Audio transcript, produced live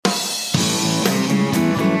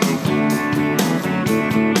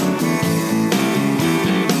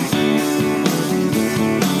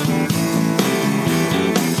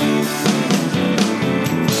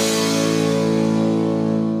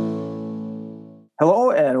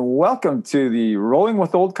Hello and welcome to the Rolling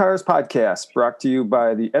with Old Cars podcast, brought to you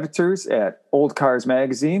by the editors at Old Cars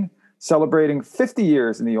Magazine, celebrating 50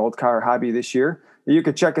 years in the old car hobby this year. You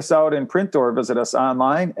can check us out in print or visit us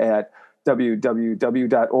online at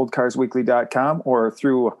www.oldcarsweekly.com or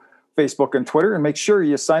through Facebook and Twitter, and make sure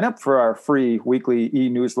you sign up for our free weekly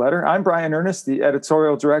e-newsletter. I'm Brian Ernest, the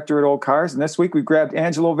editorial director at Old Cars, and this week we grabbed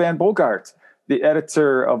Angelo Van Bogart, the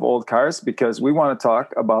editor of Old Cars, because we want to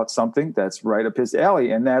talk about something that's right up his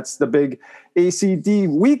alley, and that's the big ACD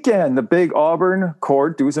weekend, the big Auburn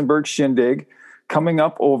Cord Duesenberg Shindig coming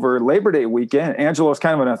up over Labor Day weekend. Angelo is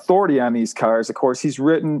kind of an authority on these cars. Of course, he's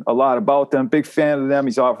written a lot about them, big fan of them.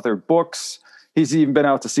 He's authored books. He's even been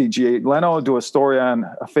out to see Jay Leno do a story on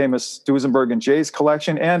a famous Duesenberg and Jay's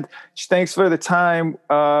collection. And thanks for the time.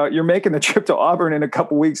 You're making the trip to Auburn in a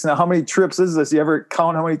couple weeks now. How many trips is this? You ever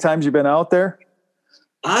count how many times you've been out there?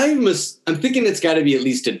 I'm thinking it's got to be at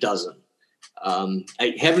least a dozen.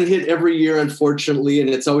 I haven't hit every year, unfortunately, and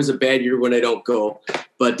it's always a bad year when I don't go.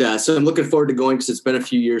 But so I'm looking forward to going because it's been a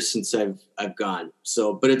few years since I've gone.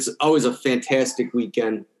 But it's always a fantastic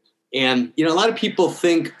weekend. And, a lot of people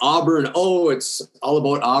think Auburn, it's all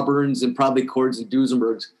about Auburns and probably Cords and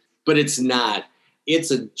Duesenbergs, but it's not. It's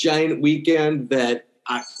a giant weekend that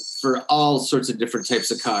for all sorts of different types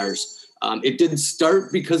of cars. It didn't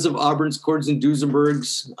start because of Auburn's Cords and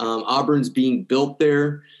Duesenbergs, Auburn's being built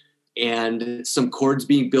there, and some Cords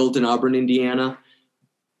being built in Auburn, Indiana.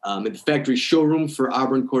 And the factory showroom for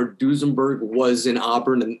Auburn Cord Duesenberg was in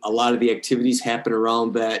Auburn, and a lot of the activities happen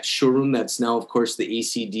around that showroom. That's now, of course, the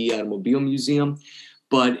ACD Automobile Museum,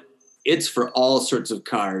 but it's for all sorts of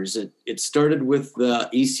cars. It started with the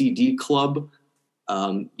ACD Club,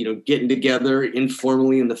 getting together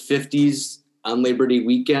informally in the 50s on Labor Day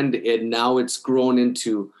weekend, and now it's grown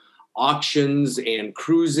into auctions and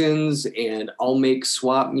cruise-ins and all-make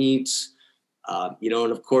swap meets.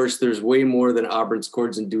 And of course, there's way more than Auburn's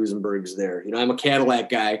Cords and Duesenbergs there. I'm a Cadillac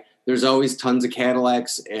guy. There's always tons of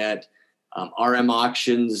Cadillacs at RM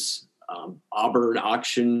Auctions, Auburn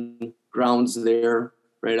Auction Grounds there,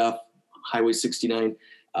 right off Highway 69.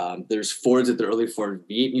 There's Fords at the Early Ford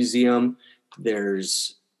V8 Museum.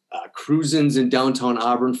 There's cruise-ins in downtown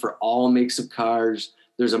Auburn for all makes of cars.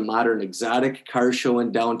 There's a modern exotic car show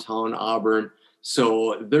in downtown Auburn.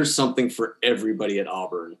 So there's something for everybody at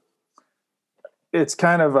Auburn. It's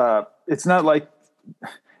kind of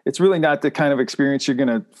it's really not the kind of experience you're going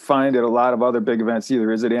to find at a lot of other big events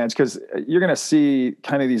either, is it, Ange? Because you're going to see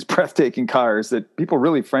kind of these breathtaking cars that people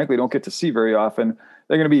really, frankly, don't get to see very often.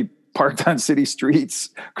 They're going to be parked on city streets,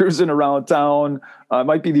 cruising around town. It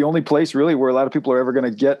might be the only place really where a lot of people are ever going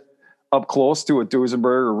to get up close to a Duesenberg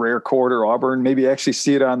or Rare Cord or Auburn, maybe actually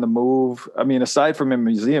see it on the move. I mean, aside from a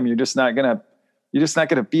museum, you're just not going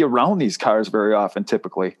to be around these cars very often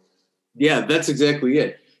typically. Yeah, that's exactly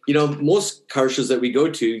it. Most car shows that we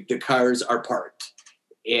go to, the cars are parked.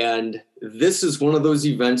 And this is one of those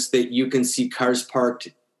events that you can see cars parked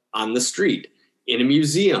on the street, in a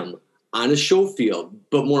museum, on a show field.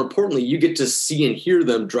 But more importantly, you get to see and hear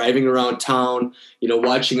them driving around town,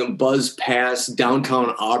 watching them buzz past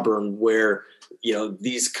downtown Auburn, where,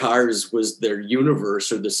 these cars was their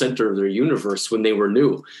universe or the center of their universe when they were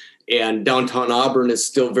new. And downtown Auburn is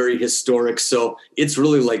still very historic. So it's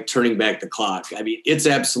really like turning back the clock. I mean, it's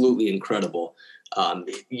absolutely incredible.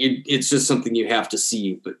 It's just something you have to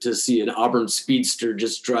see. But to see an Auburn Speedster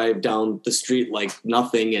just drive down the street like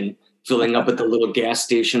nothing and filling up at the little gas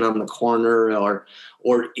station on the corner or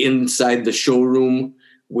inside the showroom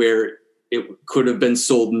where it could have been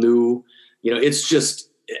sold new, it's just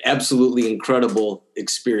absolutely incredible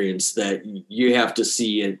experience that you have to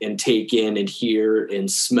see and take in and hear and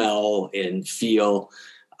smell and feel.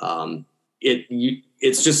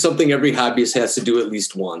 It's just something every hobbyist has to do at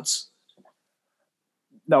least once.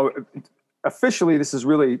 Now, officially, this is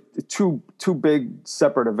really two big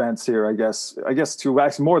separate events here, I guess two,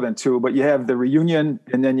 actually more than two, but you have the reunion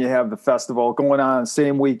and then you have the festival going on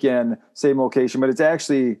same weekend, same location, but it's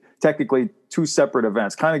actually technically two separate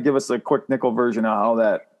events. Kind of give us a quick nickel version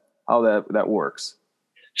of how that works.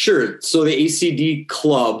 Sure. So the ACD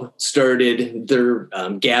Club started their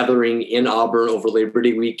gathering in Auburn over Labor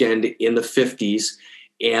Day weekend in the 50s,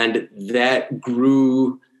 and that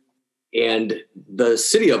grew. And the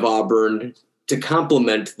city of Auburn, to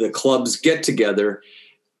complement the club's get-together,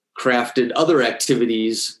 crafted other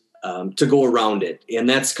activities to go around it. And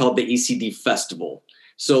that's called the ACD Festival.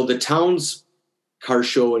 So the town's car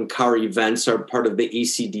show and car events are part of the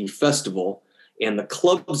ACD Festival, and the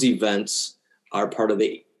club's events are part of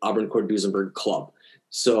the Auburn Cord Duesenberg Club.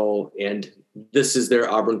 So, and this is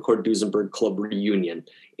their Auburn Court Duesenberg Club reunion.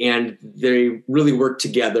 And they really work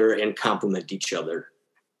together and complement each other.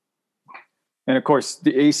 And of course,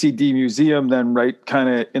 the ACD Museum, then right kind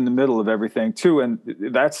of in the middle of everything too. And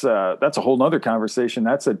that's a whole nother conversation.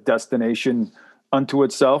 That's a destination unto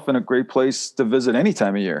itself and a great place to visit any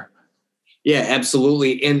time of year. Yeah,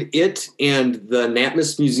 absolutely. And it and the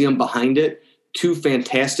NatMas Museum behind it, two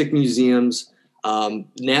fantastic museums.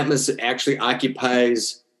 NatMas actually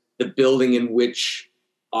occupies the building in which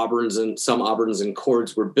some Auburns and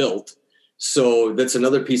Cords were built. So that's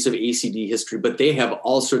another piece of ACD history, but they have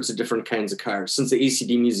all sorts of different kinds of cars. Since the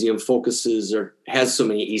ACD Museum focuses or has so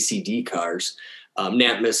many ACD cars,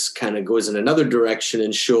 NatMas kind of goes in another direction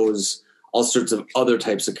and shows all sorts of other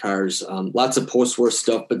types of cars, lots of post-war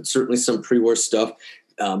stuff, but certainly some pre-war stuff.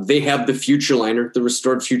 They have the Futureliner, the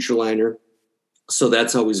restored Futureliner. So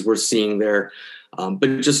that's always worth seeing there.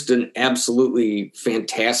 But just an absolutely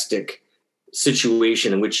fantastic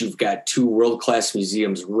situation in which you've got two world-class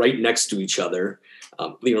museums right next to each other,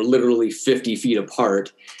 literally 50 feet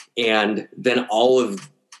apart. And then all of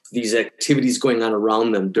these activities going on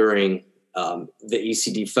around them during the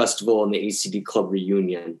ACD Festival and the ACD Club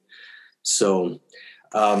reunion. So,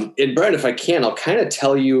 and Brian, if I can, I'll kind of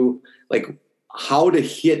tell you like how to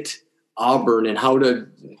hit Auburn and how to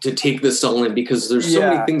take this all in, because there's so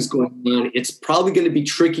many things going on. It's probably going to be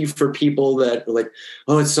tricky for people that are like,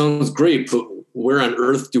 oh, it sounds great, but where on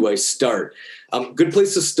earth do I start? Good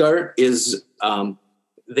place to start is the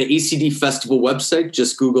ACD Festival website.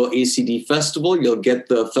 Just Google ACD Festival. You'll get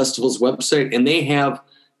the festival's website, and they have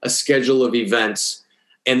a schedule of events,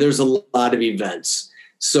 and there's a lot of events.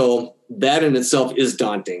 So that in itself is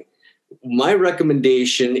daunting. My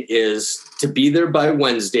recommendation is to be there by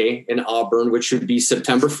Wednesday in Auburn, which would be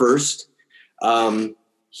September 1st.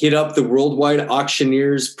 Hit up the Worldwide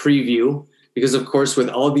Auctioneers preview, because, of course, with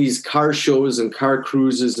all these car shows and car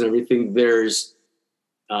cruises and everything, there's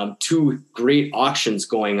two great auctions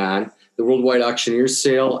going on, the Worldwide Auctioneers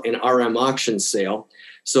sale and RM Auction sale.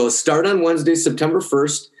 So start on Wednesday, September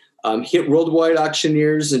 1st. Hit Worldwide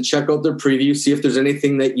Auctioneers and check out their preview, see if there's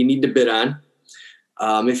anything that you need to bid on.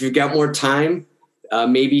 If you've got more time,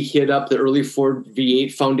 maybe hit up the Early Ford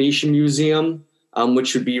V8 Foundation Museum,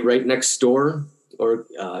 which would be right next door or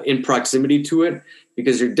in proximity to it,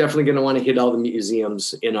 because you're definitely going to want to hit all the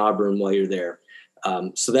museums in Auburn while you're there.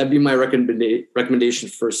 So that'd be my recommendation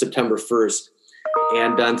for September 1st.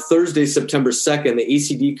 And on Thursday, September 2nd, the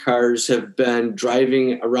ACD cars have been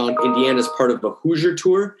driving around Indiana as part of a Hoosier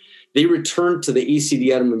tour. They returned to the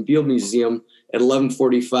ACD Automobile Museum at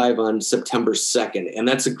 11:45 on September 2nd. And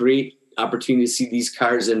that's a great opportunity to see these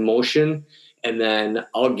cars in motion and then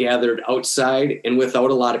all gathered outside and without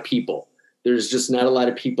a lot of people. There's just not a lot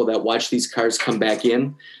of people that watch these cars come back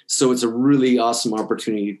in. So it's a really awesome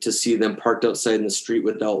opportunity to see them parked outside in the street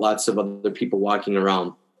without lots of other people walking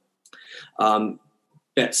around.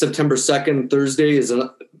 That September 2nd, Thursday, is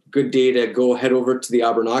a good day to go head over to the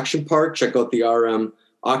Auburn Auction Park, check out the RM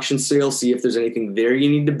auction sale, see if there's anything there you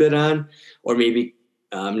need to bid on, or maybe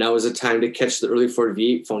now is a time to catch the Early Ford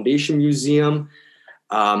V8 Foundation Museum.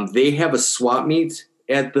 They have a swap meet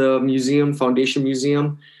at the museum, Foundation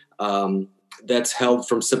Museum, that's held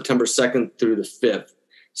from September 2nd through the 5th.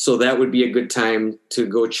 So that would be a good time to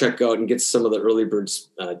go check out and get some of the early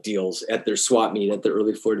birds deals at their swap meet at the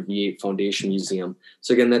Early Ford V8 Foundation Museum.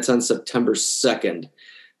 So again, that's on September 2nd.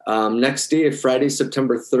 Next day, Friday,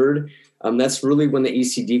 September 3rd, that's really when the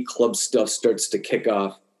ACD Club stuff starts to kick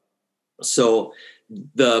off. So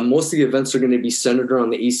most of the events are going to be centered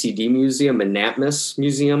around the ACD Museum and NatMas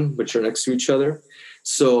Museum, which are next to each other.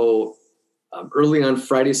 So early on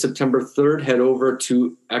Friday, September 3rd, head over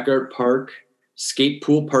to Eckhart Park Skate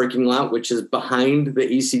Pool parking lot, which is behind the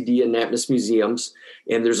ACD and NatMas museums.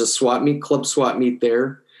 And there's a club swap meet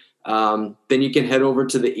there. Then you can head over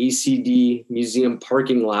to the ACD Museum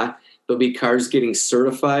parking lot. There'll be cars getting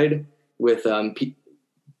certified with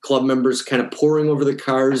club members kind of poring over the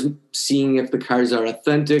cars, seeing if the cars are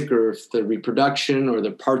authentic or if the reproduction or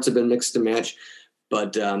the parts have been mixed to match.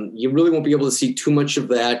 But you really won't be able to see too much of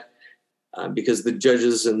that because the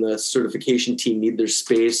judges and the certification team need their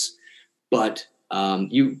space. But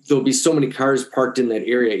there'll be so many cars parked in that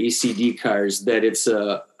area, ACD cars, that it's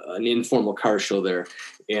an informal car show there.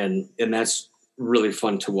 And that's really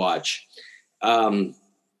fun to watch. I've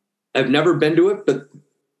never been to it, but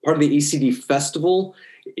part of the ACD Festival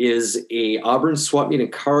is a Auburn swap meet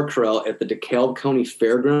and car corral at the DeKalb County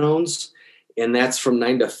Fairgrounds. And that's from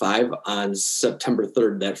 9 to 5 on September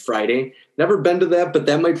 3rd, that Friday. Never been to that, but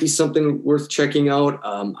that might be something worth checking out.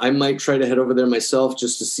 I might try to head over there myself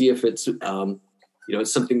just to see if it's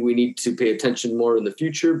it's something we need to pay attention more in the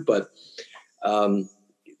future. But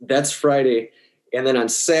that's Friday. And then on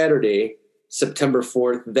Saturday, September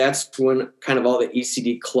 4th, that's when kind of all the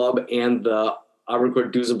ECD Club and the Auburn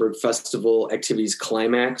Court Duesenberg Festival activities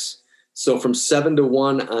climax. So from 7 to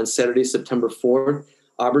 1 on Saturday, September 4th,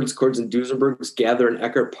 Auburn's Courts and Duesenbergs gather in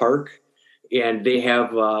Eckhart Park, and they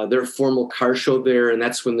have their formal car show there, and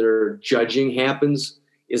that's when their judging happens,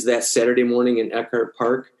 is that Saturday morning in Eckhart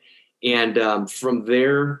Park. And from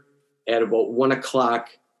there, at about 1 o'clock,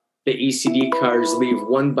 the ECD cars leave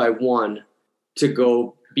one by one to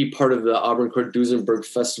go be part of the Auburn Court Duesenberg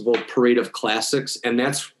Festival Parade of Classics. And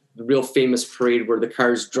that's the real famous parade where the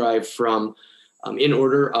cars drive from, in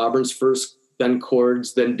order, Auburn's first, then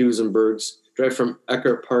Courts, then Duesenbergs, drive from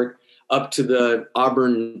Eckhart Park up to the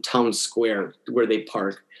Auburn Town Square where they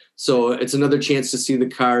park. So it's another chance to see the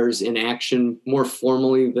cars in action more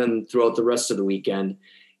formally than throughout the rest of the weekend.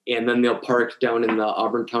 And then they'll park down in the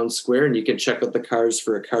Auburn Town Square, and you can check out the cars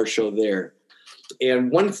for a car show there.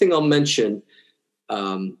 And one thing I'll mention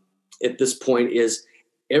at this point is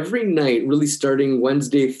every night, really starting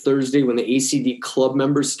Wednesday, Thursday, when the ACD Club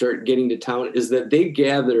members start getting to town, is that they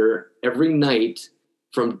gather every night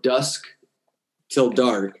from dusk till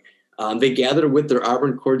dark. They gather with their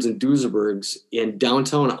Auburn Courts and Duesenbergs in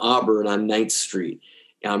downtown Auburn on 9th Street.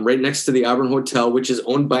 Right next to the Auburn Hotel, which is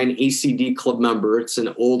owned by an ACD Club member. It's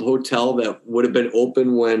an old hotel that would have been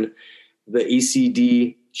open when the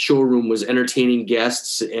ACD showroom was entertaining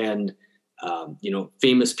guests and,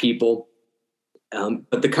 famous people.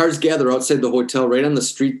 But the cars gather outside the hotel right on the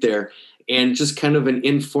street there, and just kind of an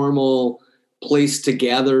informal place to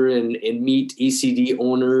gather and meet ACD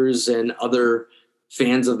owners and other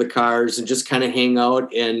fans of the cars and just kind of hang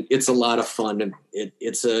out. And it's a lot of fun.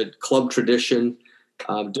 It's a club tradition.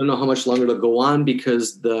 Don't know how much longer it'll go on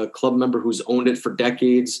because the club member who's owned it for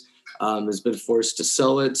decades has been forced to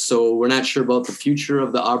sell it. So we're not sure about the future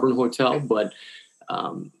of the Auburn Hotel, but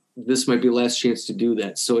this might be the last chance to do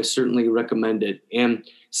that. So I certainly recommend it. And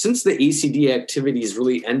since the ACD activities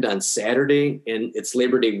really end on Saturday and it's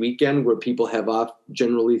Labor Day weekend where people have off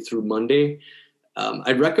generally through Monday,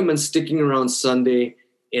 I'd recommend sticking around Sunday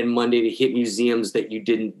and Monday to hit museums that you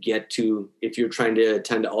didn't get to if you're trying to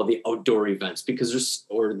attend all the outdoor events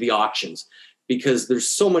or the auctions, because there's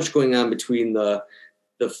so much going on between the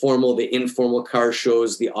formal, the informal car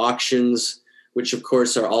shows, the auctions, which of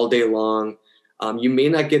course are all day long. You may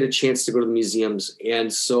not get a chance to go to the museums.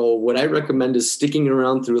 And so what I recommend is sticking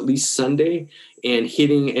around through at least Sunday and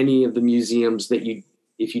hitting any of the museums that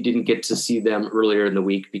if you didn't get to see them earlier in the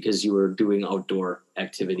week because you were doing outdoor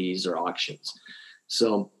activities or auctions.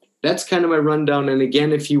 So that's kind of my rundown. And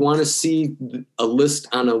again, if you want to see a list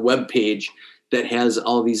on a web page that has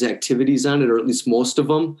all these activities on it, or at least most of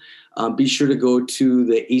them, be sure to go to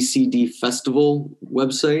the ACD Festival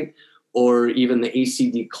website or even the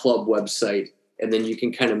ACD Club website. And then you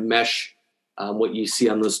can kind of mesh what you see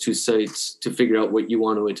on those two sites to figure out what you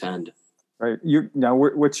want to attend. Right. Now,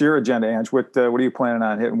 what's your agenda, Ange? What are you planning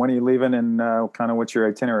on hitting? When are you leaving, and kind of what's your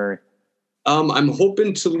itinerary? I'm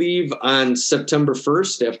hoping to leave on September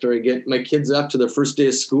 1st after I get my kids up to their first day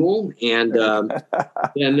of school. And I'm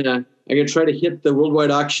going to try to hit the Worldwide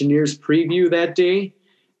Auctioneers preview that day.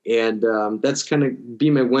 And that's kind of be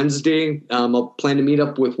my Wednesday. I'll plan to meet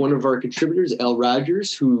up with one of our contributors, Al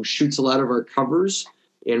Rogers, who shoots a lot of our covers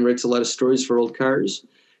and writes a lot of stories for old cars.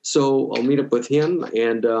 So I'll meet up with him.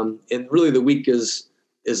 And really the week is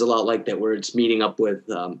a lot like that, where it's meeting up with,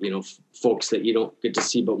 folks that you don't get to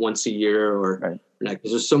see but once a year or not,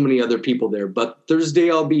 because there's so many other people there. But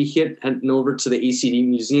Thursday I'll be heading over to the ACD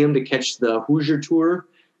Museum to catch the Hoosier Tour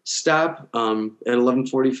stop at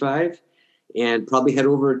 11:45. And probably head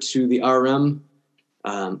over to the RM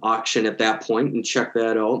auction at that point and check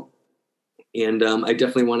that out. And I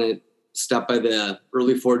definitely want to stop by the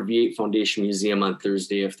Early Ford V8 Foundation Museum on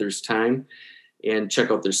Thursday if there's time and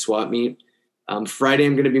check out their swap meet. Friday,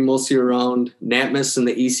 I'm going to be mostly around NatMes and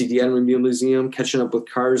the ACD Automobile Museum, catching up with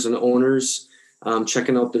cars and owners,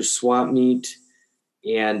 checking out their swap meet,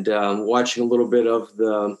 and watching a little bit of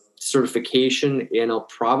the certification. And I'll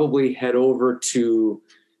probably head over to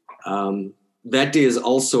that day is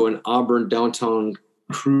also an Auburn downtown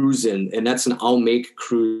cruise-in, and that's an I'll Make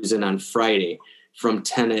cruise-in on Friday from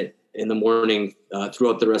 10 in the morning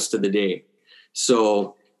throughout the rest of the day.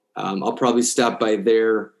 So I'll probably stop by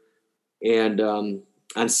there. And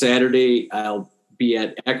on Saturday, I'll be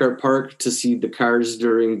at Eckhart Park to see the cars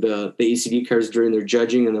during the ACD cars during their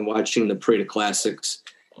judging, and then watching the Parade of Classics,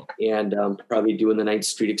 and probably doing the 9th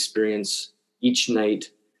Street experience each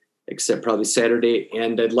night, except probably Saturday.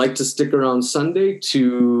 And I'd like to stick around Sunday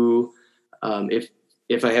to, if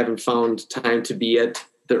if I haven't found time to be at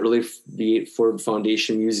the Early V8 Ford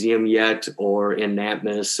Foundation Museum yet, or in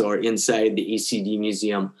NatMus, or inside the ACD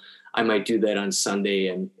Museum, I might do that on Sunday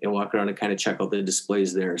and walk around and kind of check out the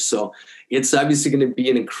displays there. So it's obviously going to be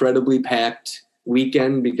an incredibly packed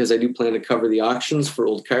weekend, because I do plan to cover the auctions for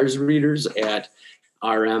Old Cars readers at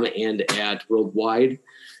RM and at Worldwide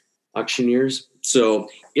Auctioneers. So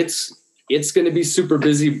it's going to be super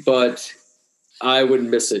busy, but I wouldn't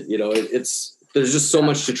miss it. There's just so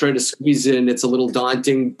much to try to squeeze in. It's a little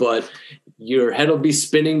daunting, but your head will be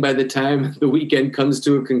spinning by the time the weekend comes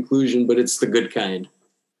to a conclusion, but it's the good kind.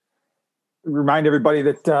 Remind everybody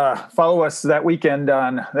that follow us that weekend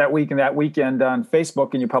on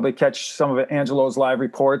Facebook, and you probably catch some of Angelo's live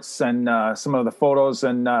reports and some of the photos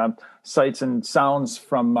and sights and sounds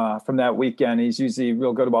from that weekend. He's usually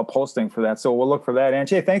real good about posting for that, so we'll look for that.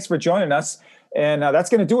 Angie, thanks for joining us, and that's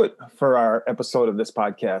going to do it for our episode of this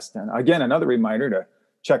podcast. And again, another reminder to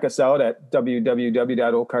check us out at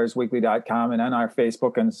www.oldcarsweekly.com and on our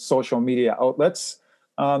Facebook and social media outlets.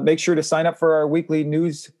 Make sure to sign up for our weekly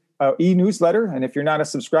e-newsletter. And if you're not a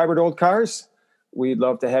subscriber to Old Cars, we'd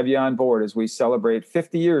love to have you on board as we celebrate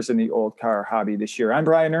 50 years in the old car hobby this year. I'm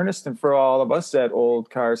Brian Ernest, and for all of us at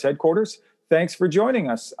Old Cars headquarters, thanks for joining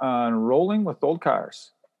us on Rolling with Old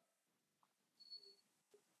Cars.